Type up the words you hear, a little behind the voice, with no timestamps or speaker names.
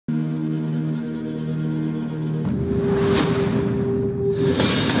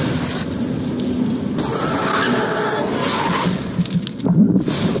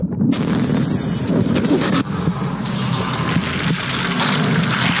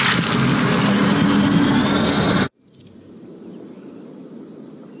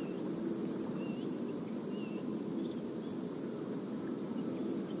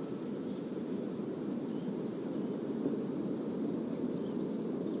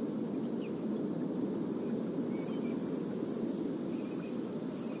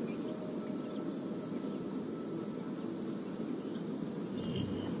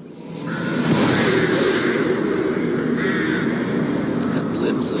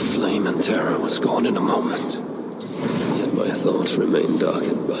flame and terror was gone in a moment. Yet my thoughts remained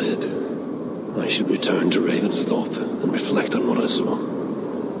darkened by it. I should return to Ravensthorpe and reflect on what I saw.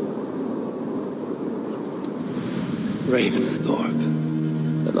 Ravensthorpe,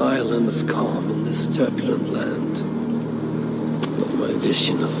 an island of calm in this turbulent land. But my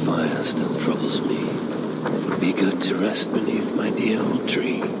vision of fire still troubles me. It would be good to rest beneath my dear old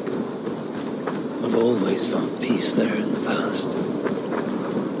tree. I've always found peace there in the past.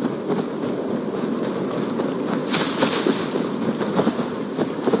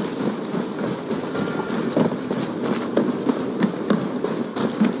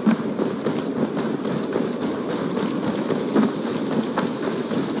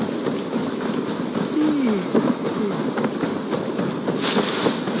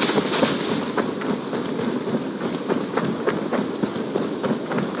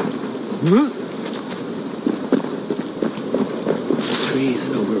 Trees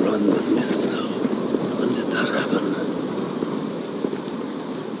overrun with mistletoe. When did that happen?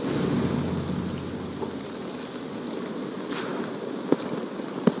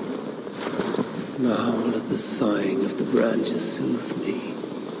 Now let the sighing of the branches soothe me,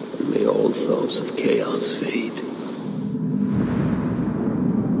 and may all thoughts of chaos fade.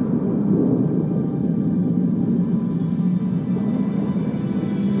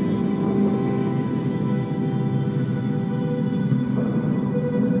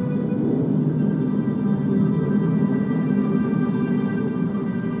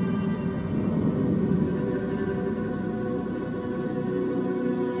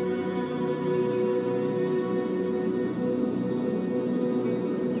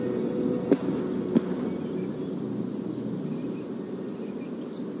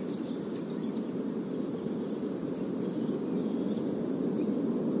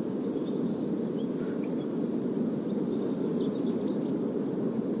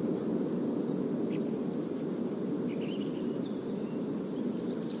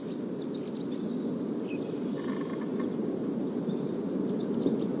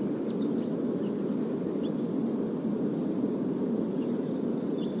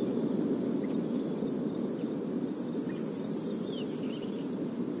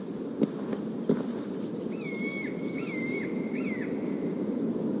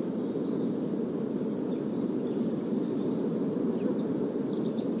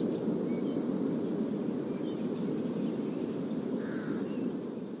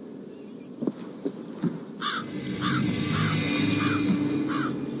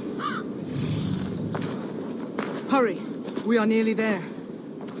 Hurry, we are nearly there.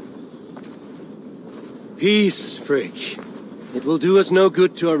 Peace, Frick. It will do us no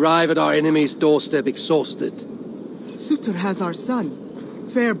good to arrive at our enemy's doorstep exhausted. Surtr has our son,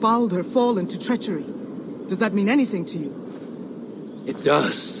 fair Baldr, fallen to treachery. Does that mean anything to you? It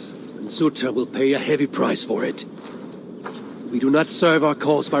does, and Surtr will pay a heavy price for it. We do not serve our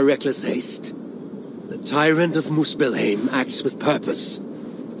cause by reckless haste. The tyrant of Muspelheim acts with purpose,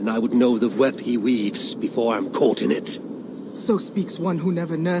 and I would know the web he weaves before I'm caught in it. So speaks one who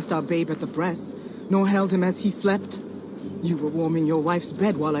never nursed our babe at the breast, nor held him as he slept. You were warming your wife's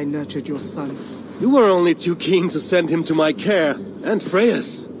bed while I nurtured your son. You were only too keen to send him to my care, and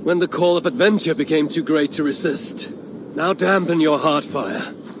Freya's, when the call of adventure became too great to resist. Now dampen your heart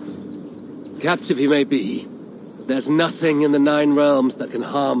fire. Captive he may be, but there's nothing in the Nine Realms that can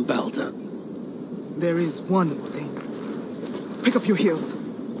harm Baldr. There is one thing. Pick up your heels.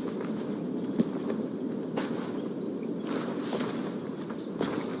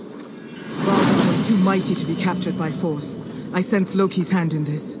 Baldr was too mighty to be captured by force. I sense Loki's hand in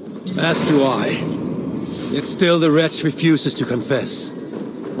this. As do I. Yet still the wretch refuses to confess.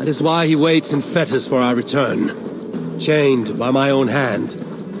 That is why he waits in fetters for our return. Chained by my own hand,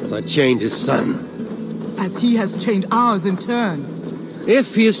 as I chained his son. As he has chained ours in turn.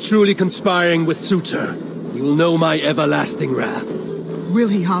 If he is truly conspiring with Surtr, he will know my everlasting wrath. Will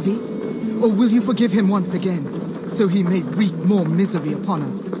he, Havi? Or will you forgive him once again, so he may wreak more misery upon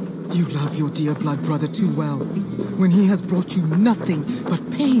us? You love your dear blood brother too well, when he has brought you nothing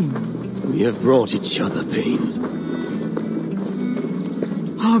but pain. We have brought each other pain.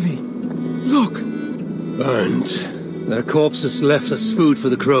 Havi, look! Burned. Their corpses left as food for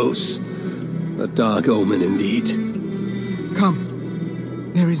the crows. A dark omen indeed.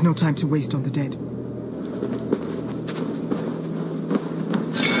 Come. There is no time to waste on the dead.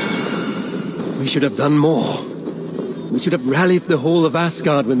 We should have done more. We should have rallied the whole of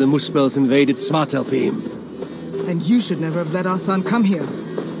Asgard when the Muspels invaded Svartalfheim. And you should never have let our son come here.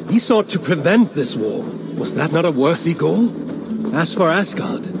 He sought to prevent this war. Was that not a worthy goal? As for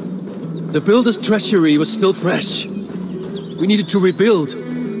Asgard, the Builder's treachery was still fresh. We needed to rebuild,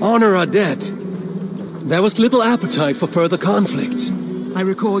 honor our dead. There was little appetite for further conflict. I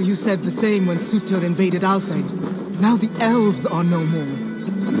recall you said the same when Surtr invaded Alfheim. Now the elves are no more.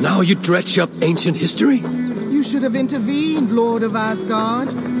 Now you dredge up ancient history? You should have intervened, Lord of Asgard.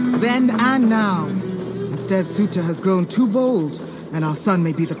 Then and now. Instead, Surtr has grown too bold, and our son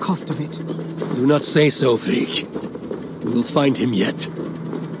may be the cost of it. Do not say so, Frigg. We will find him yet.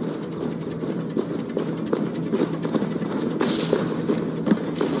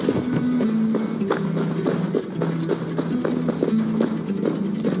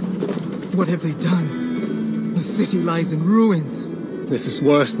 What have they done? The city lies in ruins. This is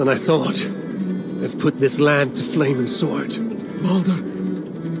worse than I thought. They've put this land to flame and sword. Baldr.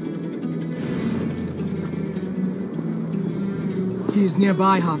 He is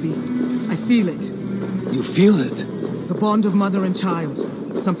nearby, Havi. I feel it. You feel it? The bond of mother and child.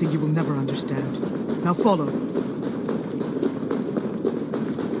 Something you will never understand. Now follow.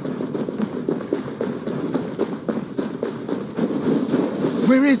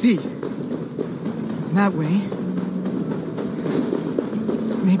 Where is he? That way.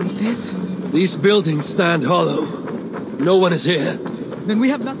 Maybe this? These buildings stand hollow. No one is here. Then we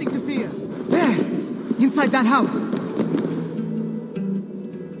have nothing to fear. There! Inside that house!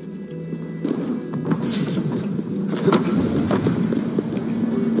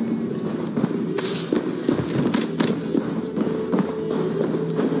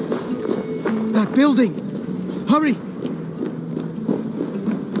 That building! Hurry!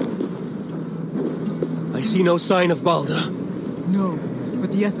 I see no sign of Baldr. No,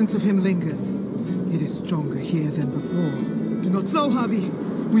 but the essence of him lingers. It is stronger here than before. Do not slow, Havi.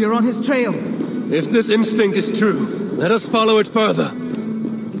 We are on his trail. If this instinct is true, let us follow it further.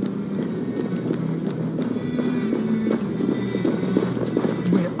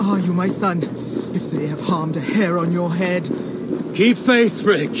 Where are you, my son? If they have harmed a hair on your head. Keep faith,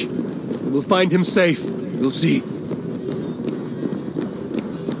 Frigg. We'll find him safe. You'll see.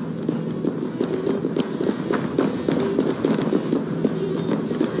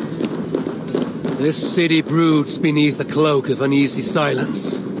 This city broods beneath a cloak of uneasy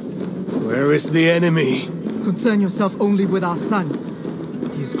silence. Where is the enemy? Concern yourself only with our son.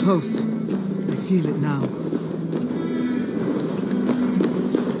 He is close. I feel it now.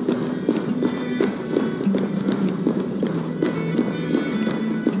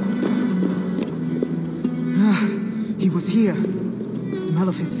 He was here. The smell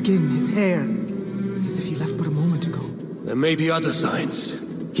of his skin, his hair. It's as if he left but a moment ago. There may be other signs.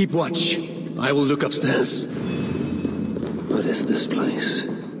 Keep watch. I will look upstairs. What is this place?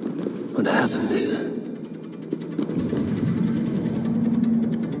 What happened here?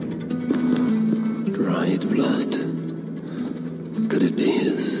 Dried blood. Could it be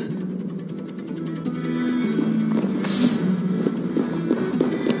his?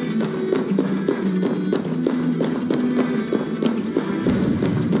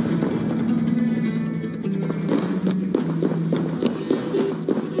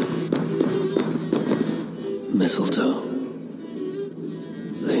 Mistletoe.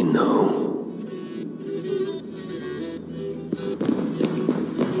 They know.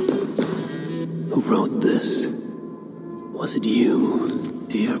 Who wrote this? Was it you,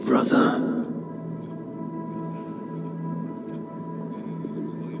 dear brother?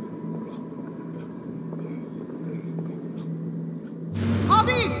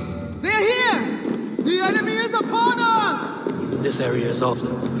 Havi! They're here! The enemy is upon us! This area is off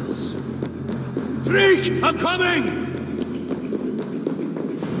limits. Freak! I'm coming!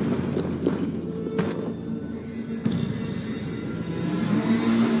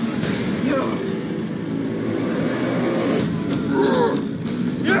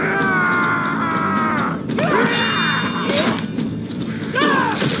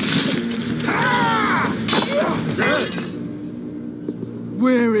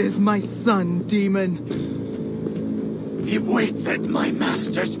 Where is my son, demon? He waits at my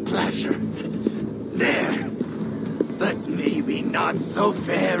master's pleasure. There. But maybe not so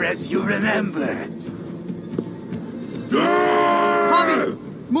fair as you remember. Havi!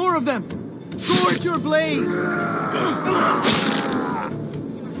 More of them! Gorge your blade!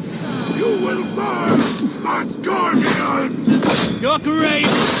 You will burn, Asgardian! You're great!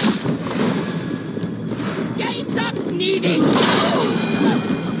 Gates up, needing!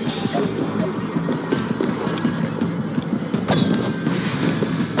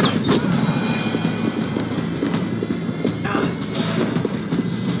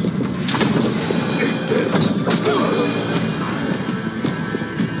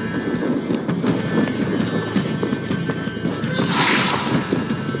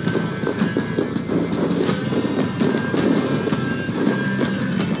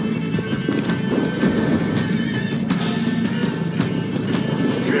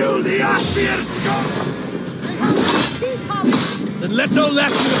 The Asgard scum! Then let no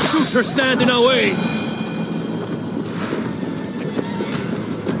lacking of Surtr stand in our way!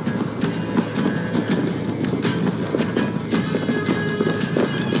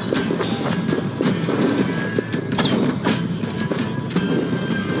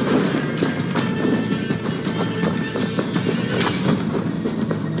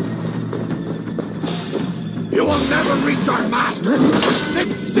 You will never reach our master!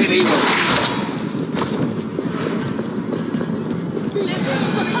 This city will...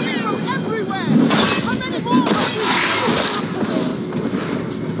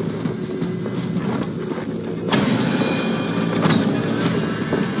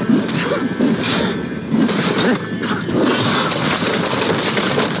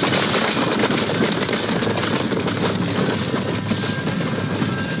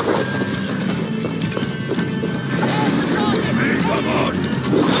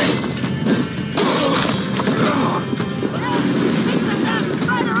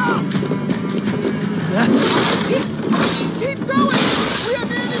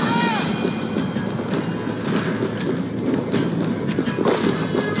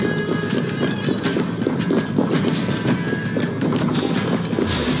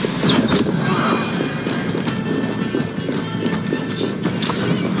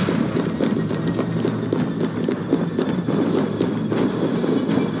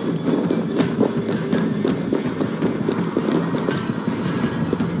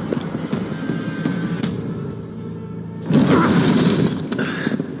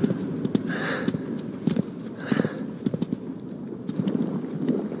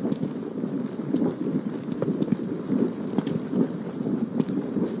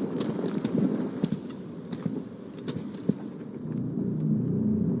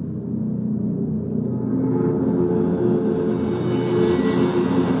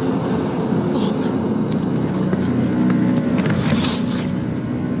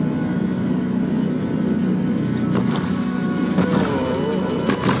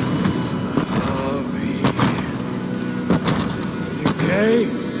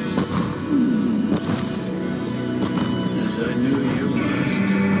 As I knew you must.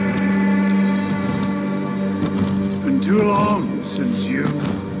 It's been too long since you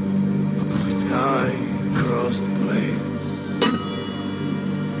and I crossed blades.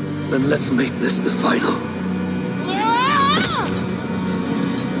 Then let's make this the final.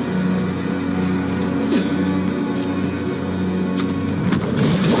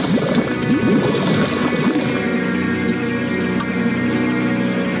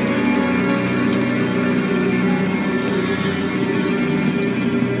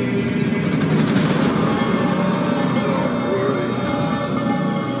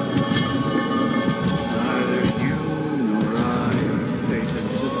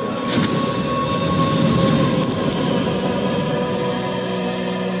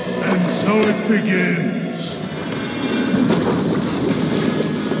 Begins.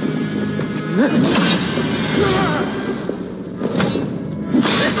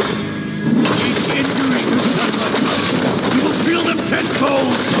 Each injury you will feel them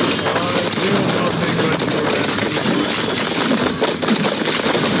tenfold. I feel nothing but your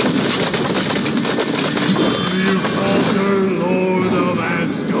You Baldr, Lord of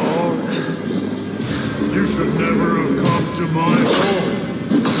Asgard. You should never have come to my home.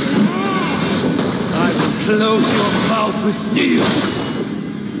 Close your mouth with steel!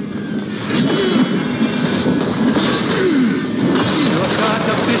 Your god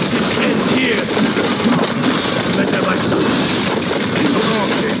of business ends here! Better my son!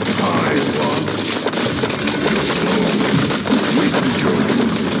 Talking high one.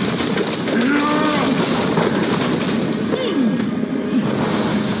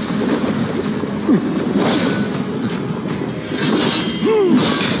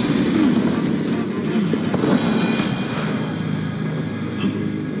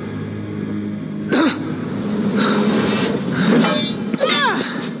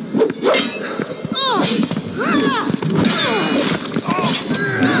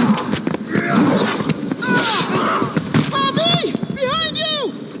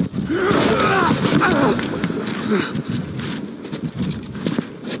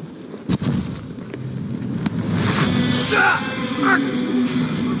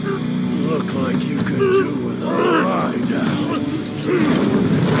 Look like you could do with a lie down.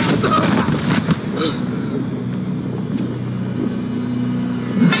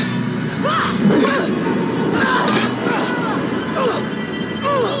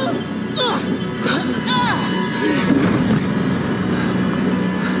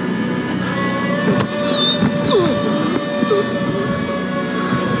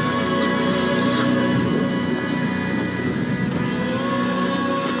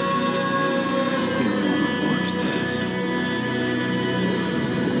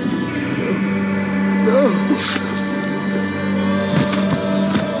 We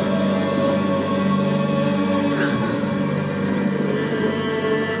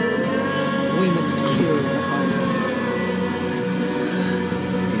must kill Vahalla.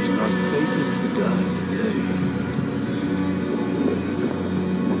 He's not fated to die today.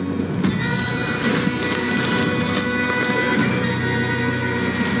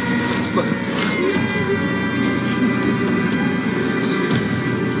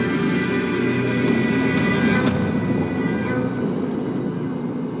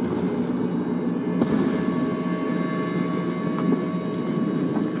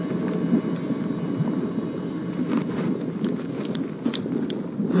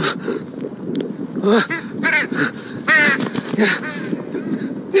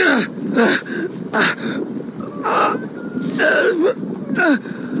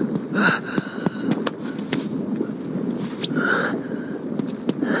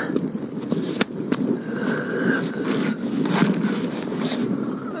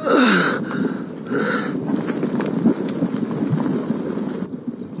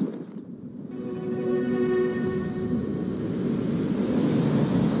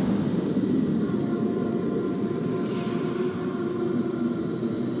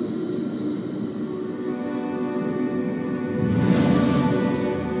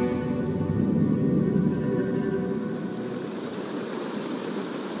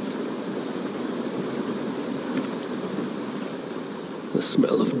 The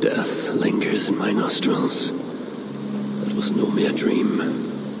smell of death lingers in my nostrils. That was no mere dream.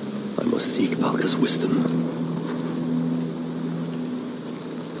 I must seek Baldr's wisdom.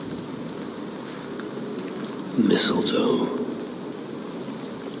 Mistletoe.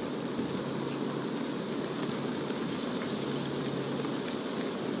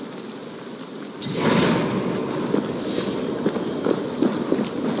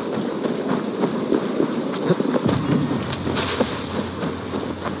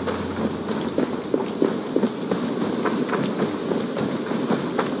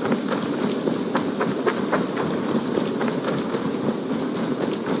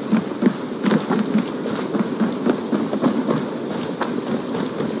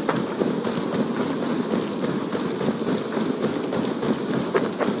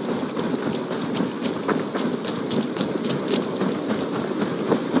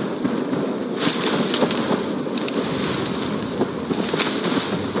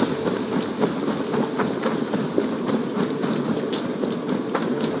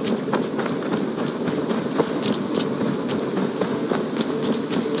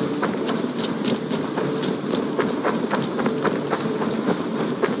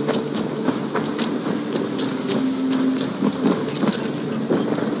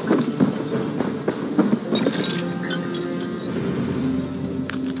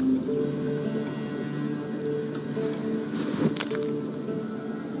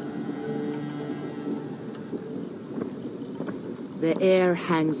 The air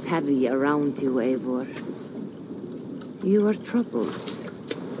hangs heavy around you, Eivor. You are troubled.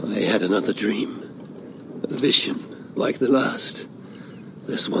 I had another dream. A vision, like the last.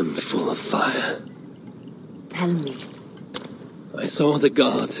 This one full of fire. Tell me. I saw the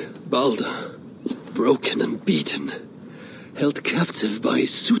god, Baldr, broken and beaten, held captive by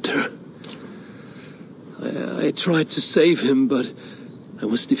Surtr. I tried to save him, but I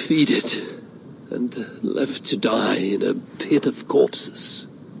was defeated and left to die in a pit of corpses.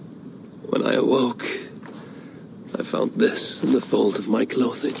 When I awoke, I found this in the fold of my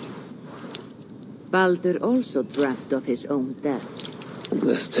clothing. Baldr also dreamt of his own death.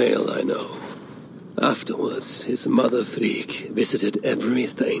 This tale I know. Afterwards, his mother Frigg visited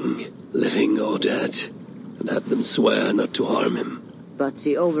everything, living or dead, and had them swear not to harm him. But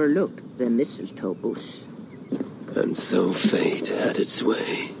she overlooked the mistletoe bush. And so fate had its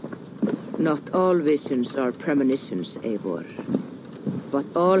way. Not all visions are premonitions, Eivor. But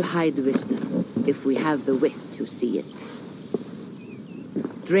all hide wisdom, if we have the wit to see it.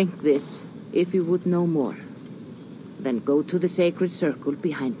 Drink this, if you would know more. Then go to the sacred circle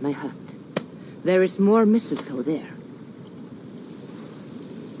behind my hut. There is more mistletoe there.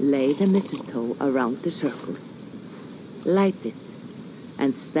 Lay the mistletoe around the circle. Light it,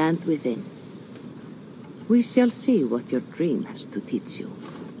 and stand within. We shall see what your dream has to teach you.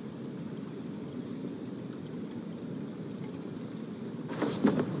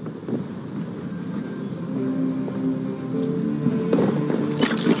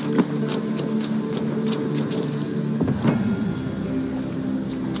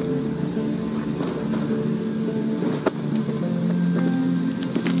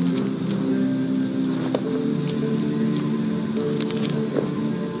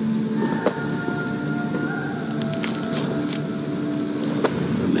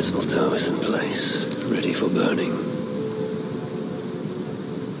 mistletoe is in place, ready for burning.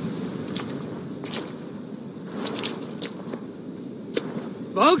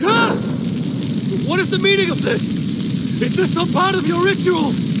 Baldr! What is the meaning of this? Is this some part of your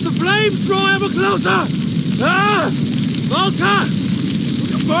ritual? The flames draw ever closer! Ah! Baldr!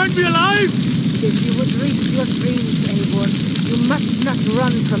 Will you burn me alive? If you would reach your dreams, Eivor, you must not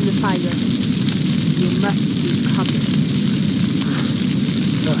run from the fire. You must be covered.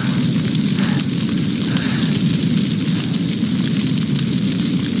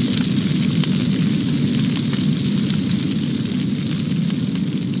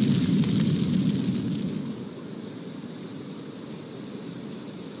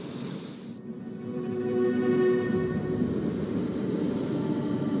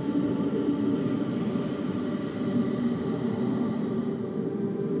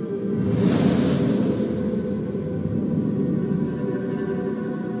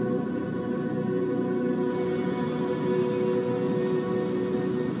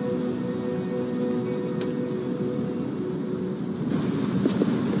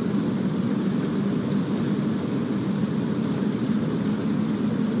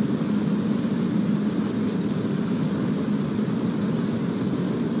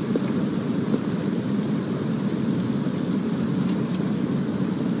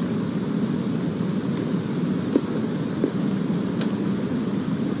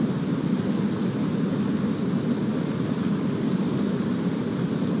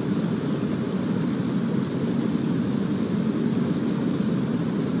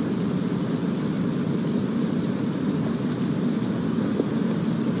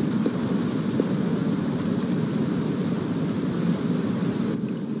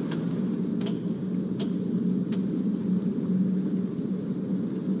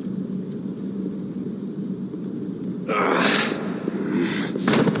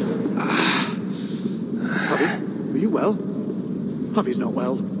 Havi's not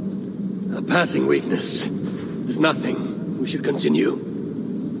well. A passing weakness. There's nothing. We should continue.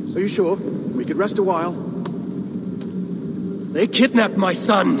 Are you sure? We could rest a while. They kidnapped my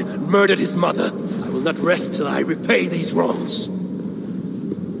son and murdered his mother. I will not rest till I repay these wrongs.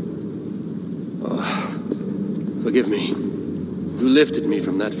 Oh, forgive me. You lifted me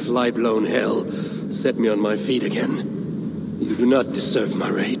from that fly-blown hell, set me on my feet again. You do not deserve my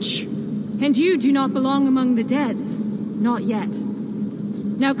rage. And you do not belong among the dead. Not yet.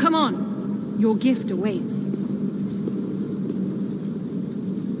 Now come on. Your gift awaits.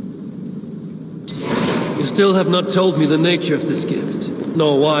 You still have not told me the nature of this gift,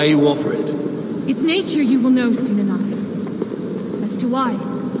 nor why you offer it. Its nature you will know soon enough. As to why,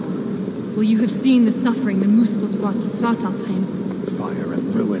 well, you have seen the suffering the Muspels brought to Svartalfheim. Fire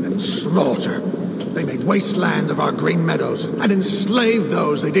and ruin and slaughter. They made wasteland of our green meadows and enslaved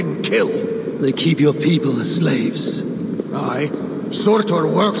those they didn't kill. They keep your people as slaves. Aye. Surtr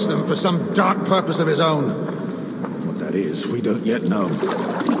works them for some dark purpose of his own. What that is, we don't yet know.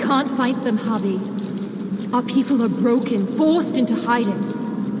 We can't fight them, Havi. Our people are broken, forced into hiding.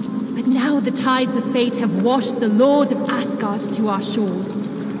 But now the tides of fate have washed the Lord of Asgard to our shores.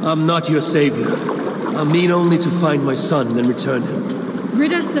 I'm not your savior. I mean only to find my son and return him.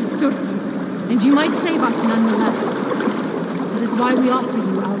 Rid us of Surtr, and you might save us nonetheless. That is why we offer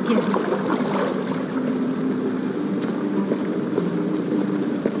you our gift.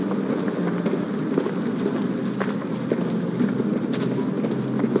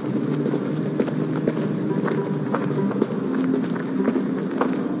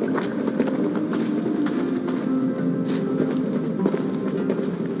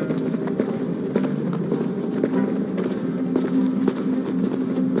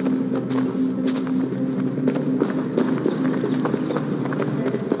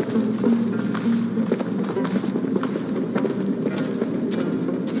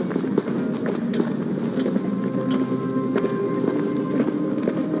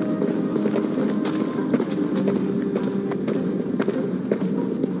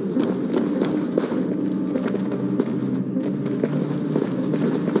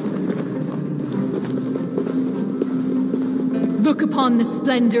 Look upon the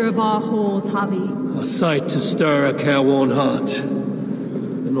splendor of our halls, Havi. A sight to stir a careworn heart.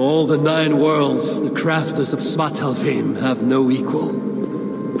 In all the 9 worlds, the crafters of Svartalfheim have no equal.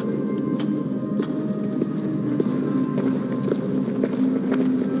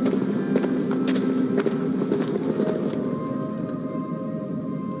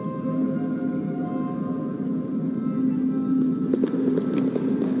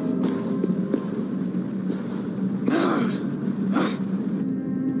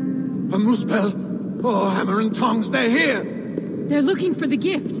 A moose bell! Oh, hammer and tongs, they're here! They're looking for the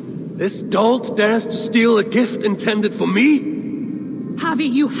gift. This dolt dares to steal a gift intended for me? Havi,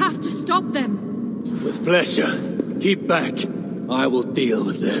 you have to stop them. With pleasure. Keep back. I will deal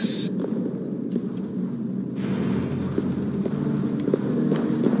with this.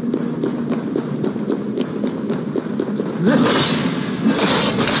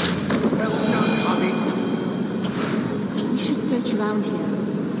 We should search around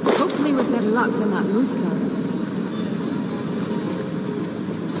here. Hopefully with better luck than that moose bell.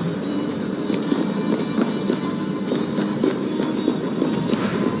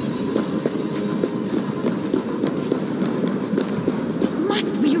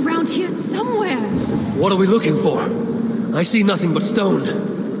 Must be around here somewhere. What are we looking for? I see nothing but stone.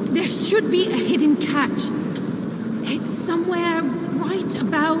 There should be a hidden catch. It's somewhere right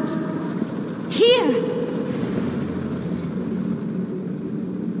about here.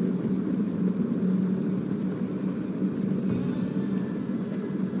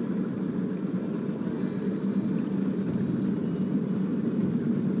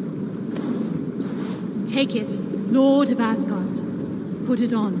 Take it, Lord of Asgard. Put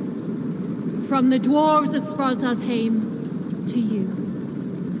it on. From the dwarves of Svartalfheim to you.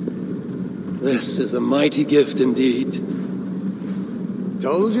 This is a mighty gift indeed.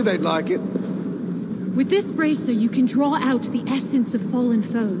 Told you they'd like it. With this bracer, you can draw out the essence of fallen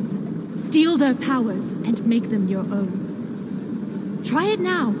foes, steal their powers, and make them your own. Try it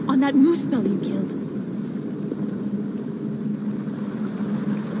now on that moose spell you killed.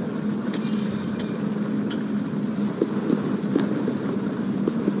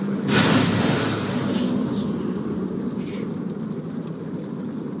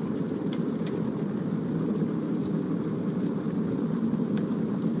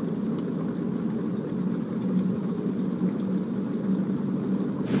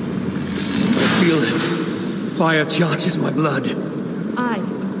 Fire charges my blood. Aye,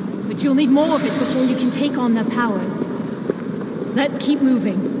 but you'll need more of it before you can take on their powers. Let's keep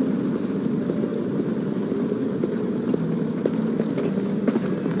moving.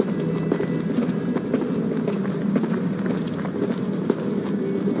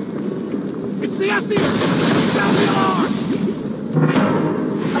 It's the Asir! Sound the alarm!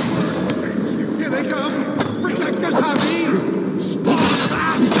 Here they come! Protect us, Havi! Spawn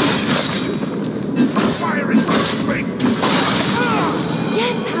fast! Fire in my strength!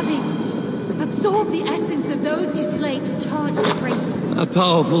 Yes, Havi! Absorb the essence of those you slay to charge the bracer. A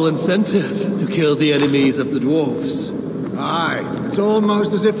powerful incentive to kill the enemies of the dwarves. Aye, it's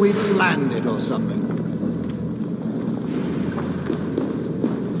almost as if we planned it or something.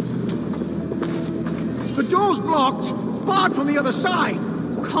 The door's blocked! Barred from the other side!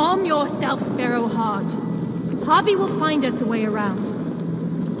 Calm yourself, Sparrowheart. Havi will find us a way around.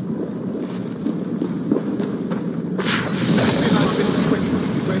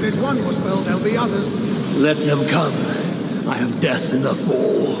 Where there's one more spell, there'll be others. Let them come. I have death enough for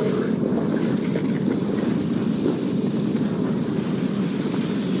all.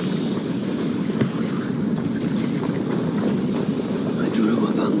 I drew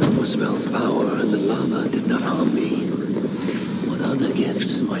upon the Muspel's power, and the lava did not harm me. What other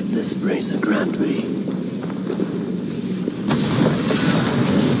gifts might this bracer grant me?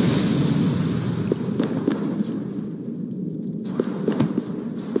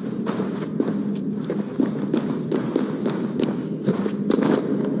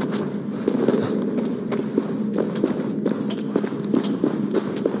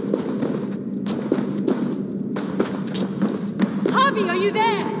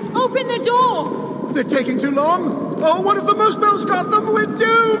 They're taking too long? Oh, what if the Moosebells got them? We're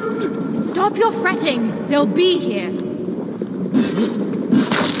doomed! Stop your fretting. They'll be here.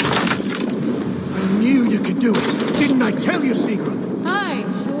 I knew you could do it. Didn't I tell you, Sigrun? Aye,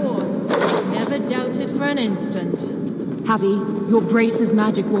 sure. Never doubted for an instant. Havi, your brace's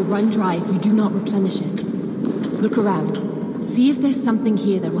magic will run dry if you do not replenish it. Look around. See if there's something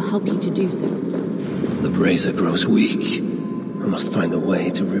here that will help you to do so. The bracer grows weak. I must find a way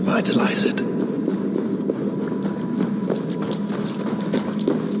to revitalize it.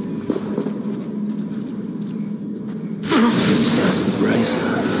 Says the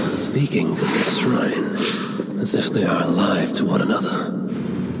bracer, speaking of this shrine, as if they are alive to one another.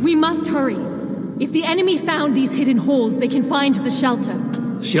 We must hurry. If the enemy found these hidden halls, they can find the shelter.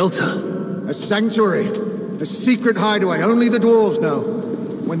 Shelter? A sanctuary. A secret hideaway only the dwarves know.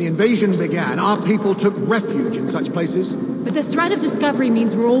 When the invasion began, our people took refuge in such places. But the threat of discovery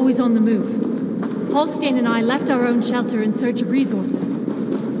means we're always on the move. Holstein and I left our own shelter in search of resources.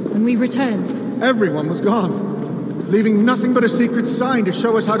 When we returned, everyone was gone, leaving nothing but a secret sign to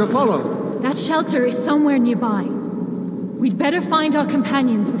show us how to follow. That shelter is somewhere nearby. We'd better find our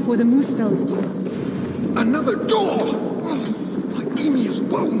companions before the moose fells do. Another door! Oh, my Emir's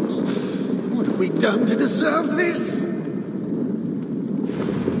bones! What have we done to deserve this?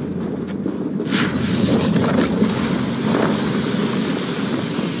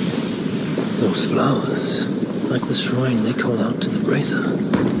 Those flowers, like the shrine they call out to the brazier,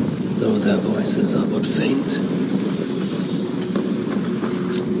 though their voices are but faint.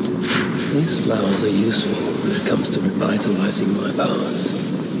 These flowers are useful when it comes to revitalizing my powers.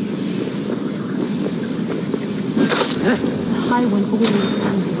 The High One always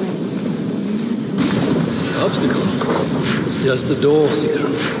finds a way. Obstacle. It's just the door, see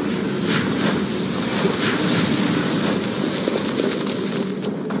through.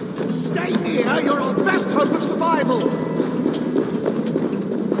 Stay here! You're our best hope of survival!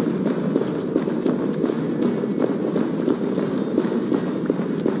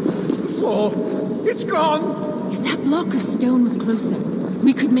 It's gone! If that block of stone was closer,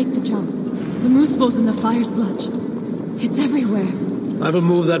 we could make the jump. The moose balls in the fire sludge. It's everywhere. I will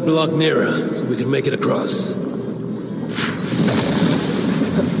move that block nearer, so we can make it across.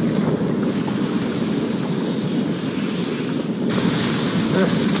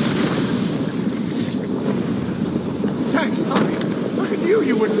 Thanks, Havi. I knew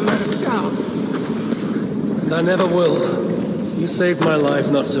you wouldn't let us down. And I never will. You saved my life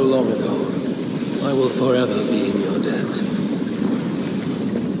not so long ago. I will forever be in your debt.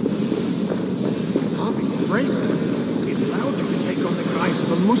 Havi, embrace it. It allowed you to take on the guise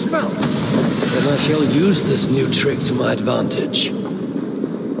of a Muspel. Then I shall use this new trick to my advantage.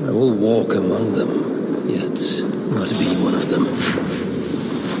 I will walk among them, yet not be one of them.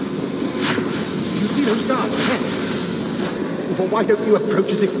 You see those guards ahead? Well, why don't you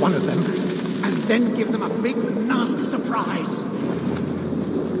approach as if one of them, and then give them a big, nasty surprise?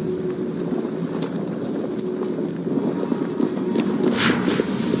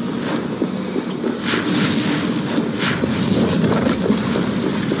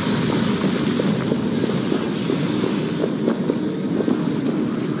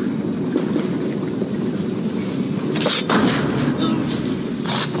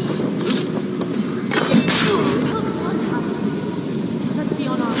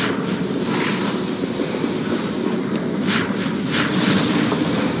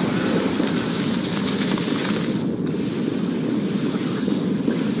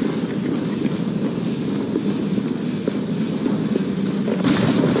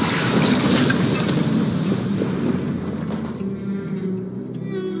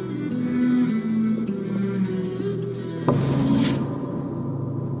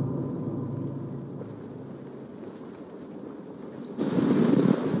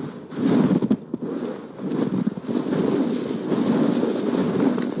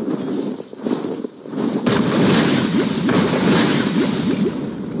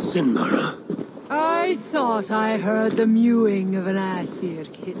 I thought I heard the mewing of an Aesir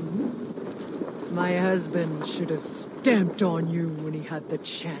kitten. My husband should have stamped on you when he had the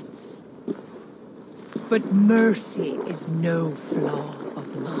chance. But mercy is no flaw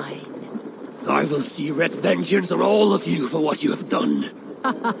of mine. I will see red vengeance on all of you for what you have done.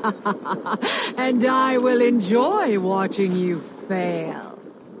 And I will enjoy watching you fail.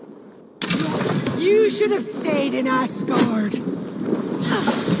 You should have stayed in Asgard.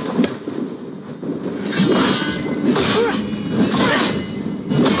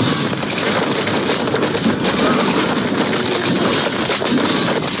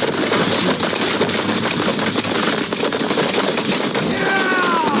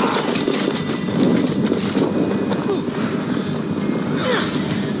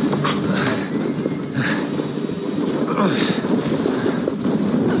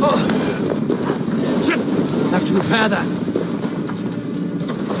 Have to repair that.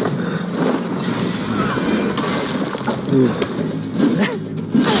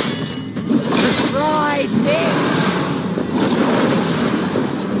 Right there.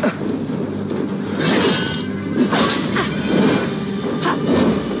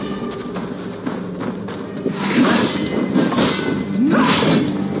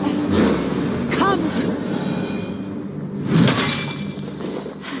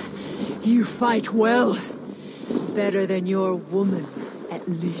 You fight well. Better than your woman, at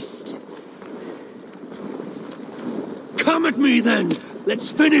least. Come at me, then!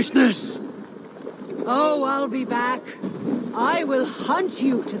 Let's finish this! Oh, I'll be back. I will hunt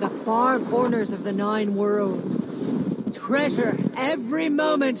you to the far corners of the 9 worlds. Treasure every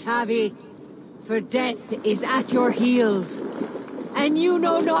moment, Havi, for death is at your heels. And you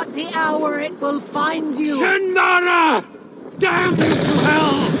know not the hour it will find you. Shinmara! Damn you to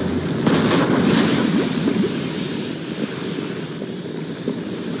hell!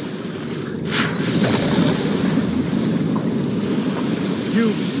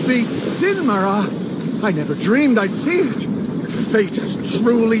 Finmara! I never dreamed I'd see it. Fate has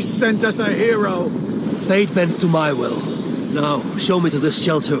truly sent us a hero. Fate bends to my will. Now, show me to this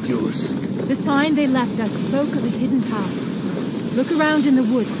shelter of yours. The sign they left us spoke of a hidden path. Look around in the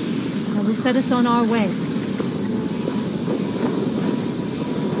woods. That will set us on our way.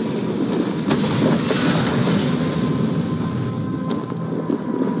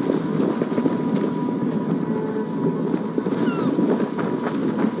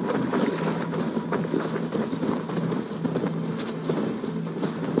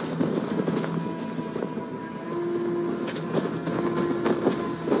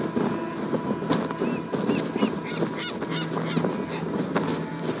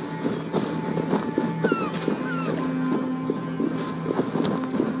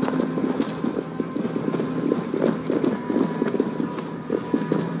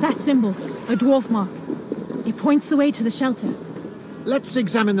 Symbol, a dwarf mark. It points the way to the shelter. Let's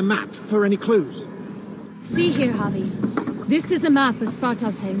examine the map for any clues. See here, Havi. This is a map of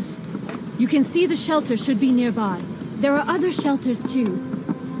Svartalfheim. You can see the shelter should be nearby. There are other shelters too.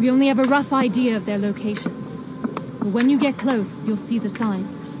 We only have a rough idea of their locations. But when you get close, you'll see the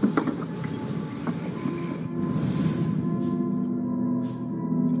signs.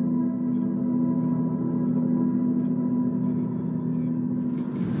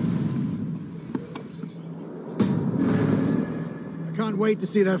 Wait to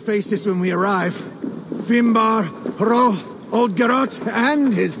see their faces when we arrive. Finbar, Hro, Old Garot,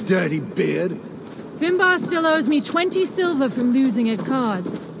 and his dirty beard. Finbar still owes me 20 silver from losing at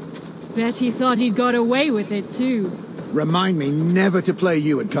cards. Bet he thought he'd got away with it, too. Remind me never to play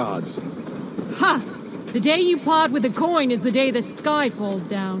you at cards. Ha! The day you part with a coin is the day the sky falls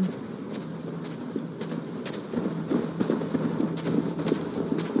down.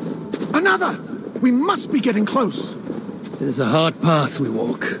 Another! We must be getting close. It is a hard path we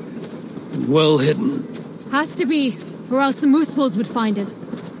walk. Well hidden. Has to be, or else the Moosples would find it.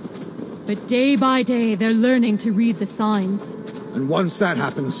 But day by day, they're learning to read the signs. And once that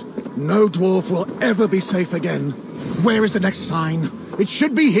happens, no dwarf will ever be safe again. Where is the next sign? It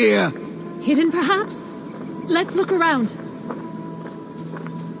should be here. Hidden, perhaps? Let's look around.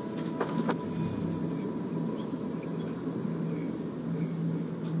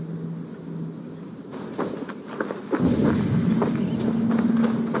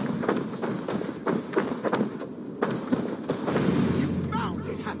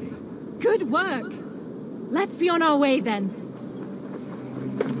 Good work. Let's be on our way, then.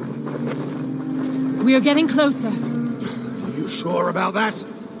 We are getting closer. Are you sure about that?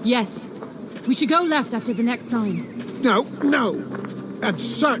 Yes. We should go left after the next sign. No, no. I'm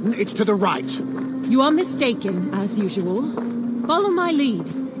certain it's to the right. You are mistaken, as usual. Follow my lead.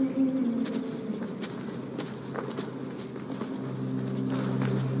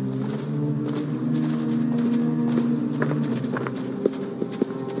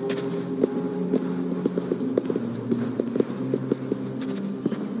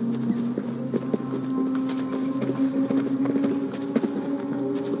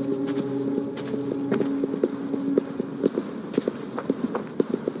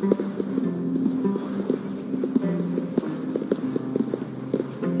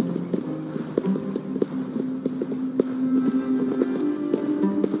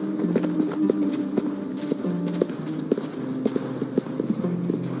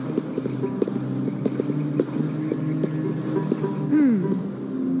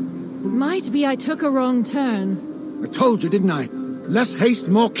 I took a wrong turn. I told you, didn't I? Less haste,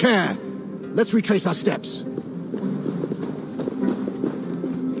 more care. Let's retrace our steps.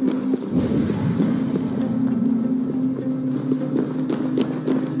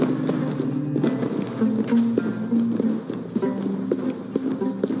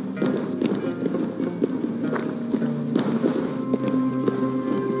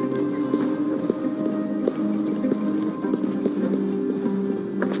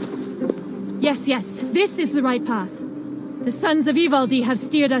 Yes, this is the right path. The sons of Ivaldi have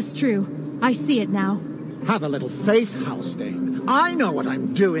steered us true. I see it now. Have a little faith, Halstein. I know what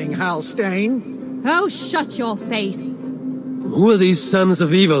I'm doing, Halstein. Oh, shut your face. Who are these sons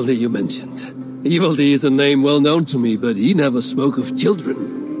of Ivaldi you mentioned? Ivaldi is a name well known to me, but he never spoke of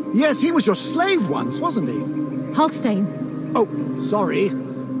children. Yes, he was your slave once, wasn't he? Halstein. Oh, sorry.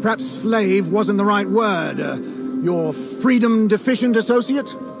 Perhaps slave wasn't the right word. Your freedom-deficient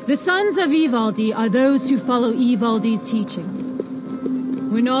associate? The sons of Ivaldi are those who follow Ivaldi's teachings.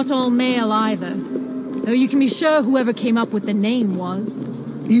 We're not all male either, though you can be sure whoever came up with the name was.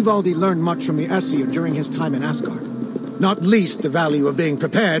 Ivaldi learned much from the Aesir during his time in Asgard. Not least the value of being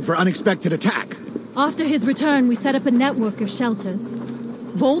prepared for unexpected attack. After his return, we set up a network of shelters.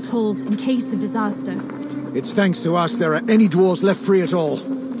 Vault holes in case of disaster. It's thanks to us there are any dwarves left free at all.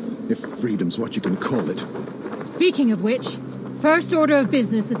 If freedom's what you can call it. Speaking of which, first order of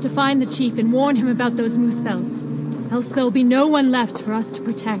business is to find the chief and warn him about those moose spells. Else there'll be no one left for us to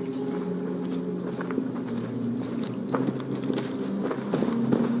protect.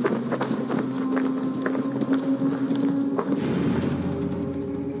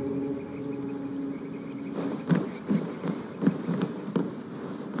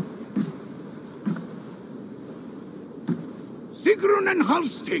 Sigrun and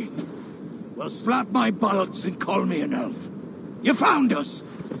Halstein! Well, slap my bollocks and call me an elf. You found us!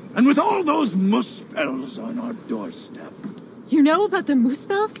 And with all those moose spells on our doorstep. You know about the moose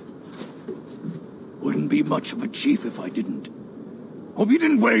spells? Wouldn't be much of a chief if I didn't. Hope you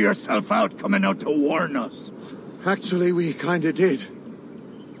didn't wear yourself out coming out to warn us. Actually, we kinda did.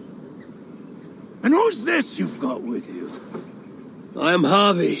 And who's this you've got with you? I am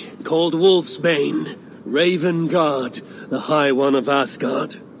Havi, called Wolfsbane, Raven Guard, the High One of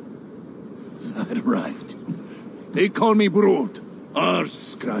Asgard. That right. They call me Brood. Arse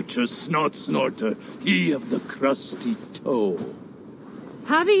Scratcher, Snot Snorter, he of the crusty toe.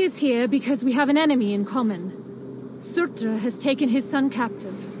 Havi is here because we have an enemy in common. Surtr has taken his son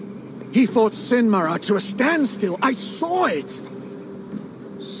captive. He fought Sinmara to a standstill. I saw it!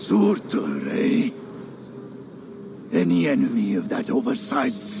 Surtr, eh? Any enemy of that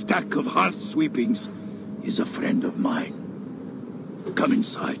oversized stack of hearth sweepings is a friend of mine. Come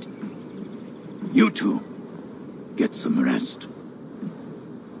inside. You two, get some rest.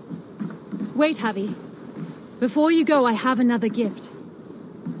 Wait, Havi. Before you go, I have another gift.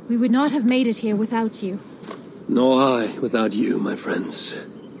 We would not have made it here without you. Nor I without you, my friends.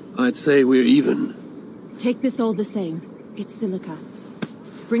 I'd say we're even. Take this all the same. It's silica.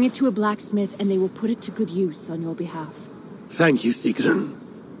 Bring it to a blacksmith and they will put it to good use on your behalf. Thank you, Sigrun.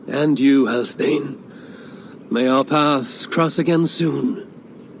 And you, Halstein. May our paths cross again soon.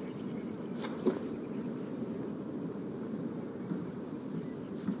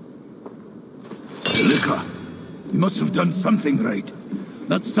 Silica. You must have done something right.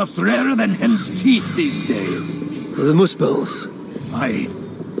 That stuff's rarer than hen's teeth these days. The Muspels. Aye.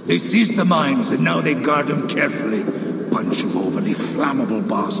 They seized the mines and now they guard them carefully. Bunch of overly flammable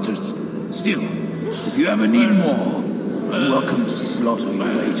bastards. Still, if you ever need more, you're welcome to slaughter your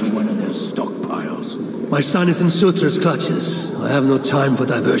way to one of their stockpiles. My son is in Surtr's clutches. I have no time for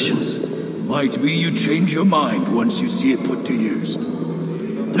diversions. Might be you change your mind once you see it put to use.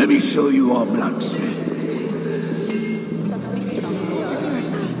 Let me show you our blacksmith.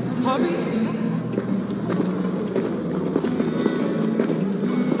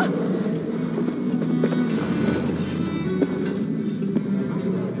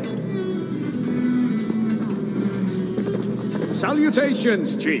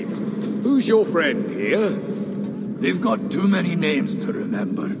 Salutations, Chief. Who's your friend here? They've got too many names to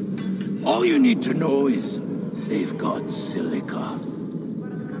remember. All you need to know is they've got silica.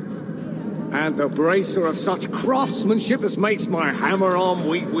 And the bracer of such craftsmanship as makes my hammer arm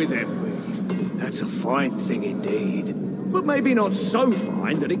weak with envy. That's a fine thing indeed. But maybe not so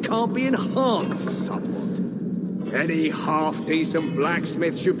fine that it can't be enhanced somewhat. Any half-decent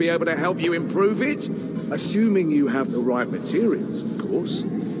blacksmith should be able to help you improve it. Assuming you have the right materials, of course.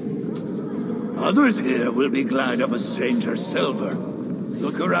 Others here will be glad of a stranger's silver.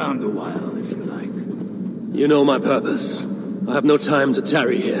 Look around a while, if you like. You know my purpose. I have no time to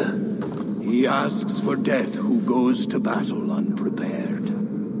tarry here. He asks for death who goes to battle unprepared.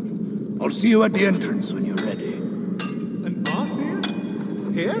 I'll see you at the entrance when you're ready. An Asir?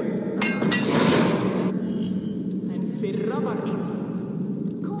 Here?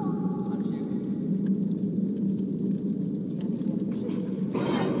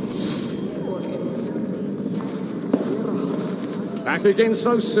 Back again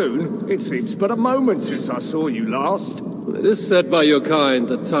so soon? It seems but a moment since I saw you last. It is said by your kind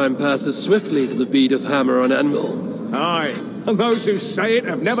that time passes swiftly to the beat of hammer on anvil. Aye, and those who say it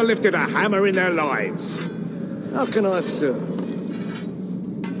have never lifted a hammer in their lives. How can I serve?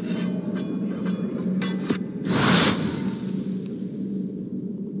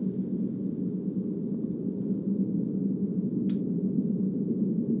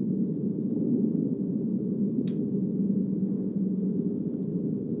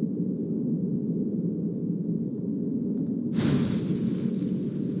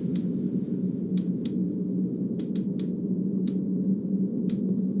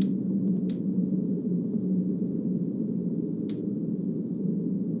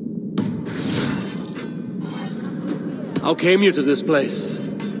 How came you to this place?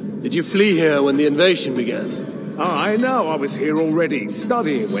 Did you flee here when the invasion began? I know, I was here already,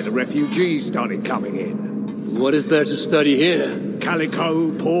 studying when the refugees started coming in. What is there to study here?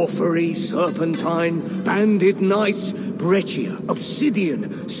 Calico, porphyry, serpentine, banded gneiss, breccia,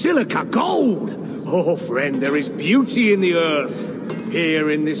 obsidian, silica, gold! Oh, friend, there is beauty in the earth.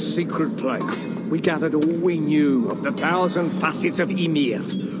 Here in this secret place, we gathered all we knew of the 1,000 facets of Ymir,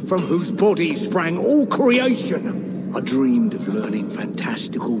 from whose body sprang all creation. I dreamed of learning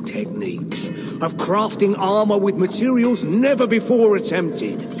fantastical techniques, of crafting armor with materials never before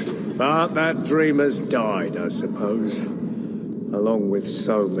attempted. But that dream has died, I suppose, along with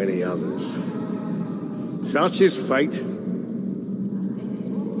so many others. Such is fate.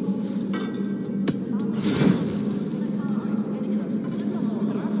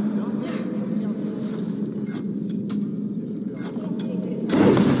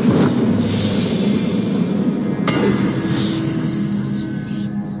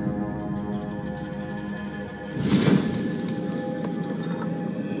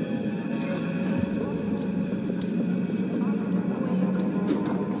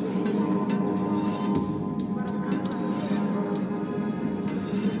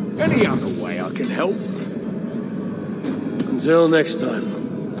 Any other way I can help? Until next time.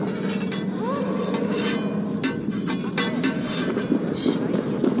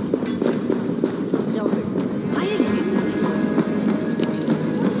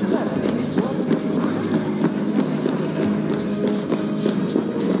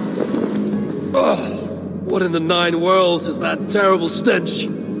 What in the 9 worlds is that terrible stench?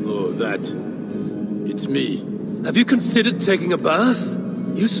 Oh, that. It's me. Have you considered taking a bath?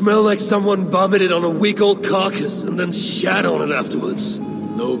 You smell like someone vomited on a week-old carcass and then shat on it afterwards.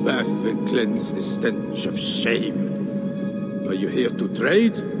 No bath will cleanse the stench of shame. Are you here to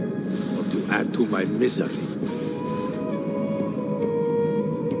trade, or to add to my misery?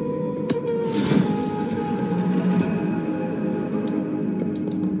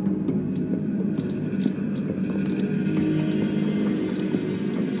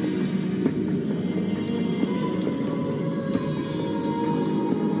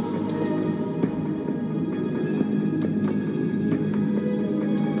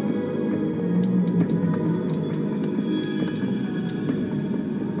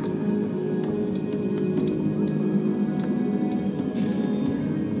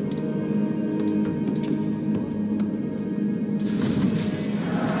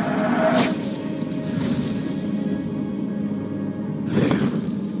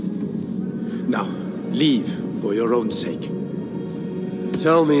 Leave, for your own sake.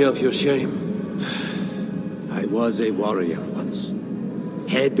 Tell me of your shame. I was a warrior once.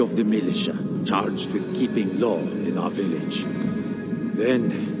 Head of the militia, charged with keeping law in our village. Then,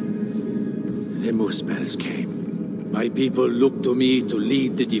 the Muspels came. My people looked to me to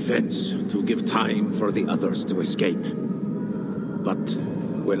lead the defense, to give time for the others to escape. But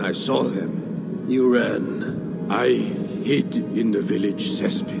when I saw them... You ran. I hid in the village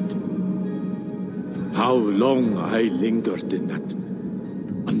cesspit. How long I lingered in that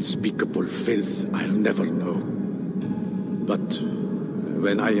unspeakable filth, I'll never know. But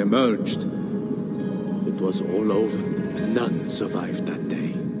when I emerged, it was all over. None survived that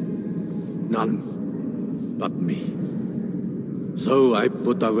day. None but me. So I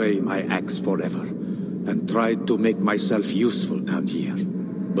put away my axe forever, and tried to make myself useful down here.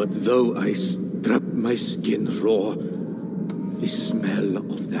 But though I strap my skin raw, the smell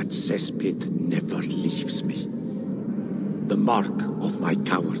of that cesspit never leaves me. The mark of my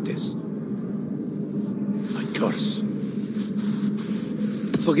cowardice. My curse.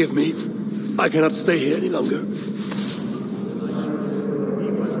 Forgive me. I cannot stay here any longer.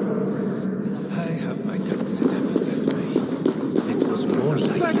 I have my doubts it happened that way. It was more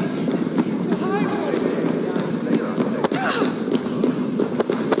likely.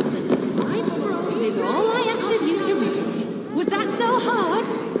 This is all I asked of you to read. Was that so hard?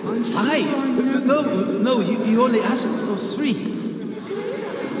 5? No, you only asked for 3.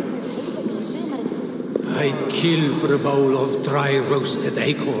 I'd kill for a bowl of dry roasted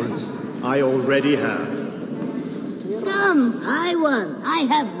acorns. I already have. Come, I won. I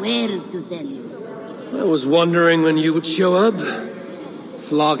have wares to sell you. I was wondering when you would show up.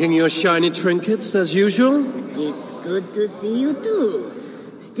 Flogging your shiny trinkets as usual? It's good to see you too.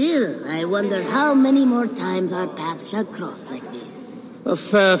 Still, I wonder how many more times our paths shall cross like this. A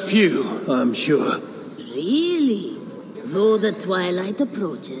fair few, I'm sure. Really? Though the twilight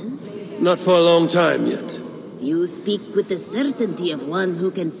approaches? Not for a long time yet. You speak with the certainty of one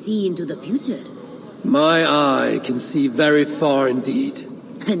who can see into the future. My eye can see very far indeed.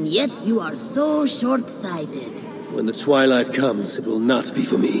 And yet you are so short-sighted. When the twilight comes, it will not be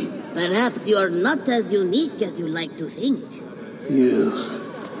for me. Perhaps you are not as unique as you like to think.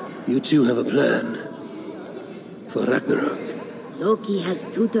 You two have a plan. For Ragnarok. Loki has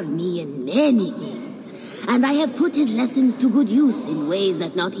tutored me in many things, and I have put his lessons to good use in ways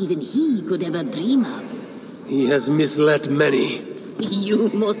that not even he could ever dream of. He has misled many. You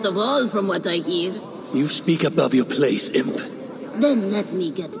most of all, from what I hear. You speak above your place, imp. Then let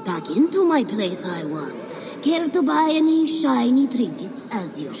me get back into my place, I won. Care to buy any shiny trinkets,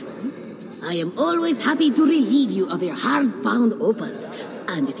 as usual? I am always happy to relieve you of your hard-bound opals.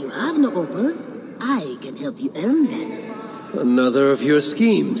 And if you have no opals, I can help you earn them. Another of your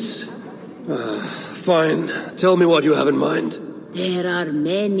schemes. Fine. Tell me what you have in mind. There are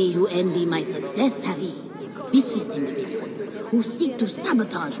many who envy my success, Havi. Vicious individuals who seek to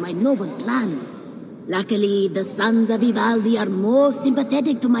sabotage my noble plans. Luckily, the sons of Vivaldi are more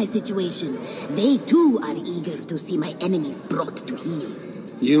sympathetic to my situation. They too are eager to see my enemies brought to heel.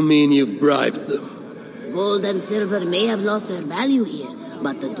 You mean you've bribed them? Gold and silver may have lost their value here,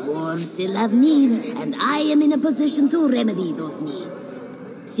 but the dwarves still have needs, and I am in a position to remedy those needs.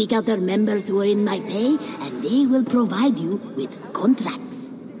 Seek out their members who are in my pay, and they will provide you with contracts.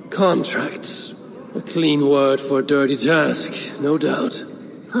 Contracts? A clean word for a dirty task, no doubt.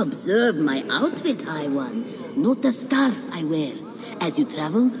 Observe my outfit, High One. Note the scarf I wear. As you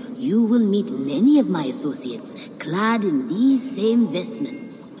travel, you will meet many of my associates, clad in these same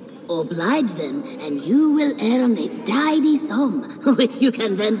vestments. Oblige them, and you will earn a tidy sum, which you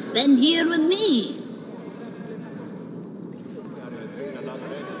can then spend here with me.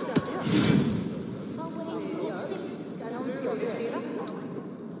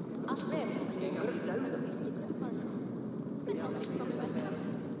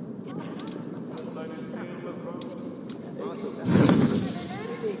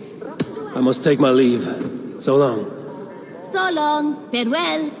 I must take my leave. So long. So long.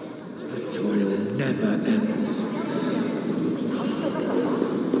 Farewell. The toil never ends.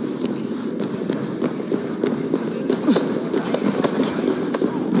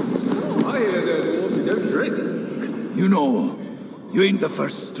 I hear that dwarves don't drink. You know, you ain't the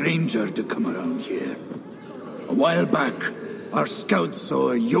first stranger to come around here. A while back, our scouts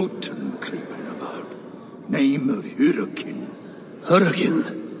saw a Jotun creeping about. Name of Hurricane.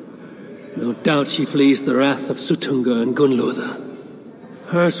 Hurricane? No doubt she flees the wrath of Sutunga and Gunnlotha.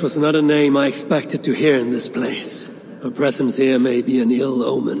 Hers was not a name I expected to hear in this place. Her presence here may be an ill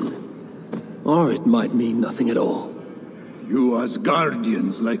omen. Or it might mean nothing at all. You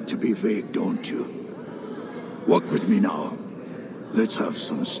Asgardians like to be vague, don't you? Walk with me now. Let's have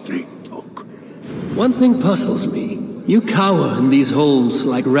some straight talk. One thing puzzles me. You cower in these holes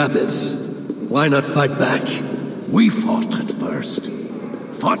like rabbits. Why not fight back? We fought at first.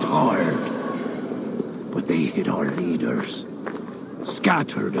 Fought hard. But they hit our leaders.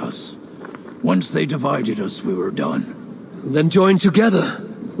 Scattered us. Once they divided us, we were done. Then join together.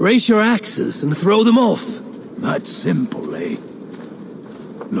 Raise your axes and throw them off. That's simple, eh?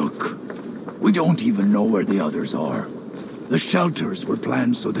 Look, we don't even know where the others are. The shelters were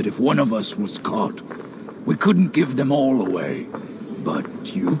planned so that if one of us was caught, we couldn't give them all away.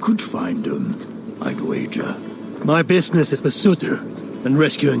 But you could find them, I'd wager. My business is with Surtr and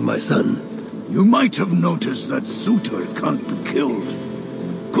rescuing my son. You might have noticed that Surtr can't be killed.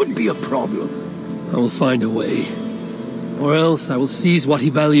 Could be a problem. I will find a way. Or else I will seize what he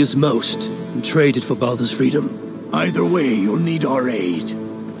values most and trade it for Baldr's freedom. Either way, you'll need our aid.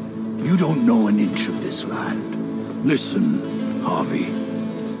 You don't know an inch of this land. Listen, Havi.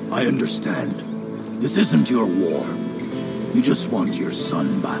 I understand. This isn't your war. You just want your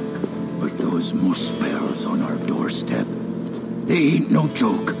son back. But those muspels on our doorstep, they ain't no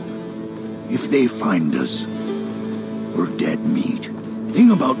joke. If they find us, we're dead meat.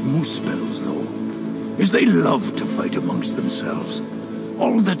 Thing about muspels, though, is they love to fight amongst themselves.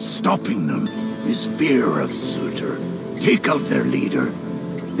 All that's stopping them is fear of Surtr. Take out their leader,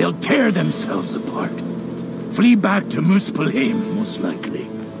 they'll tear themselves apart. Flee back to Muspelheim, most likely.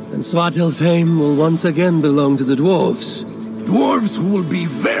 And Svartalfheim will once again belong to the dwarves. Dwarves who will be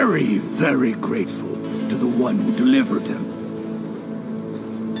very, very grateful to the one who delivered them.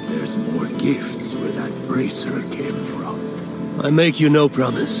 There's more gifts where that bracer came from. I make you no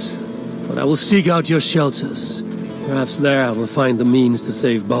promise, but I will seek out your shelters. Perhaps there I will find the means to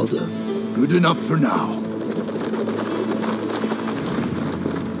save Baldr. Good enough for now.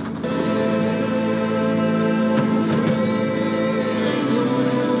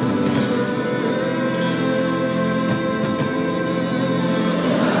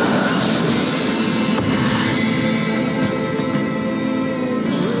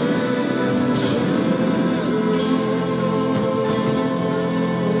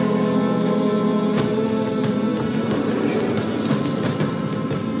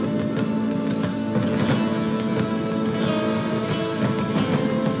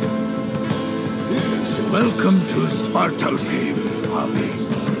 Welcome to Svartalfheim, Havi.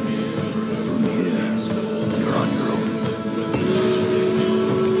 From here, you're on your own.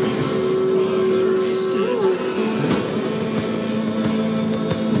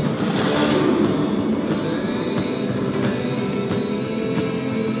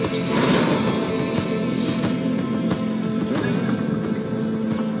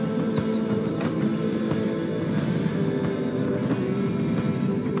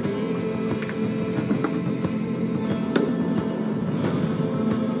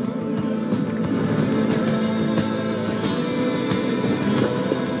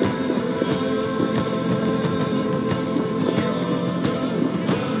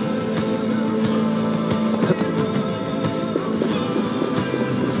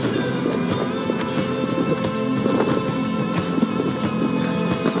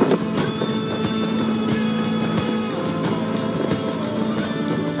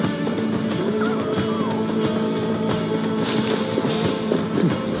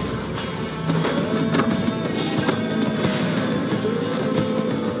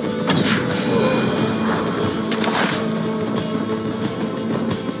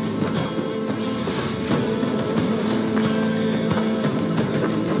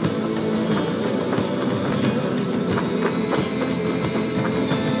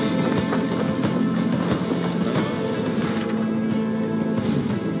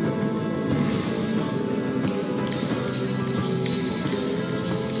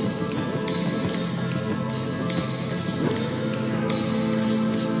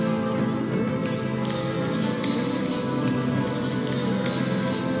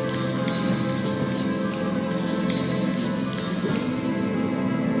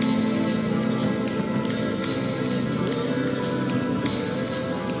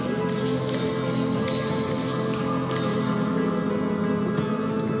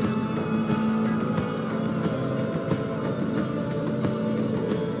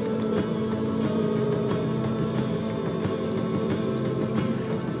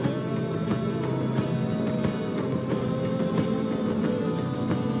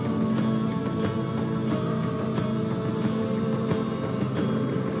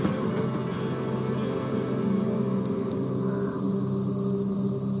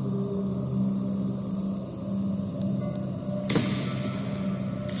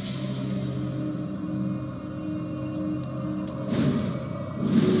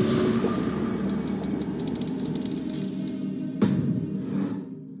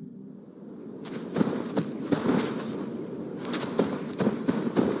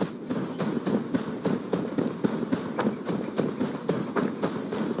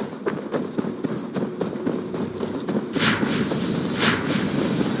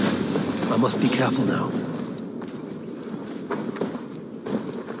 I must be careful now.